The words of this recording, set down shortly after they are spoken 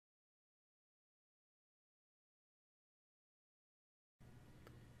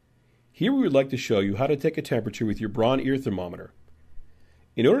Here we would like to show you how to take a temperature with your Braun ear thermometer.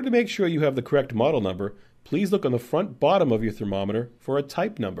 In order to make sure you have the correct model number, please look on the front bottom of your thermometer for a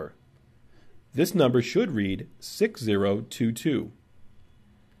type number. This number should read 6022.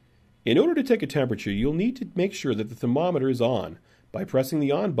 In order to take a temperature, you'll need to make sure that the thermometer is on by pressing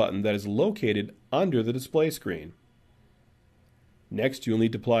the on button that is located under the display screen. Next, you'll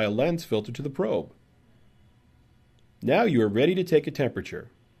need to apply a lens filter to the probe. Now you are ready to take a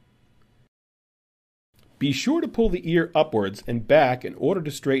temperature. Be sure to pull the ear upwards and back in order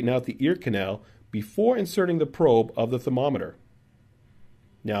to straighten out the ear canal before inserting the probe of the thermometer.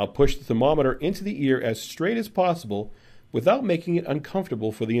 Now push the thermometer into the ear as straight as possible without making it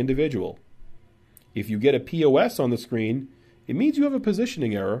uncomfortable for the individual. If you get a POS on the screen, it means you have a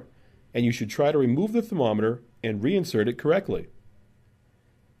positioning error and you should try to remove the thermometer and reinsert it correctly.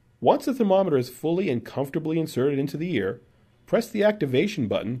 Once the thermometer is fully and comfortably inserted into the ear, press the activation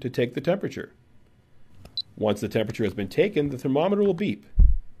button to take the temperature. Once the temperature has been taken, the thermometer will beep.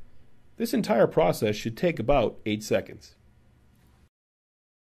 This entire process should take about 8 seconds.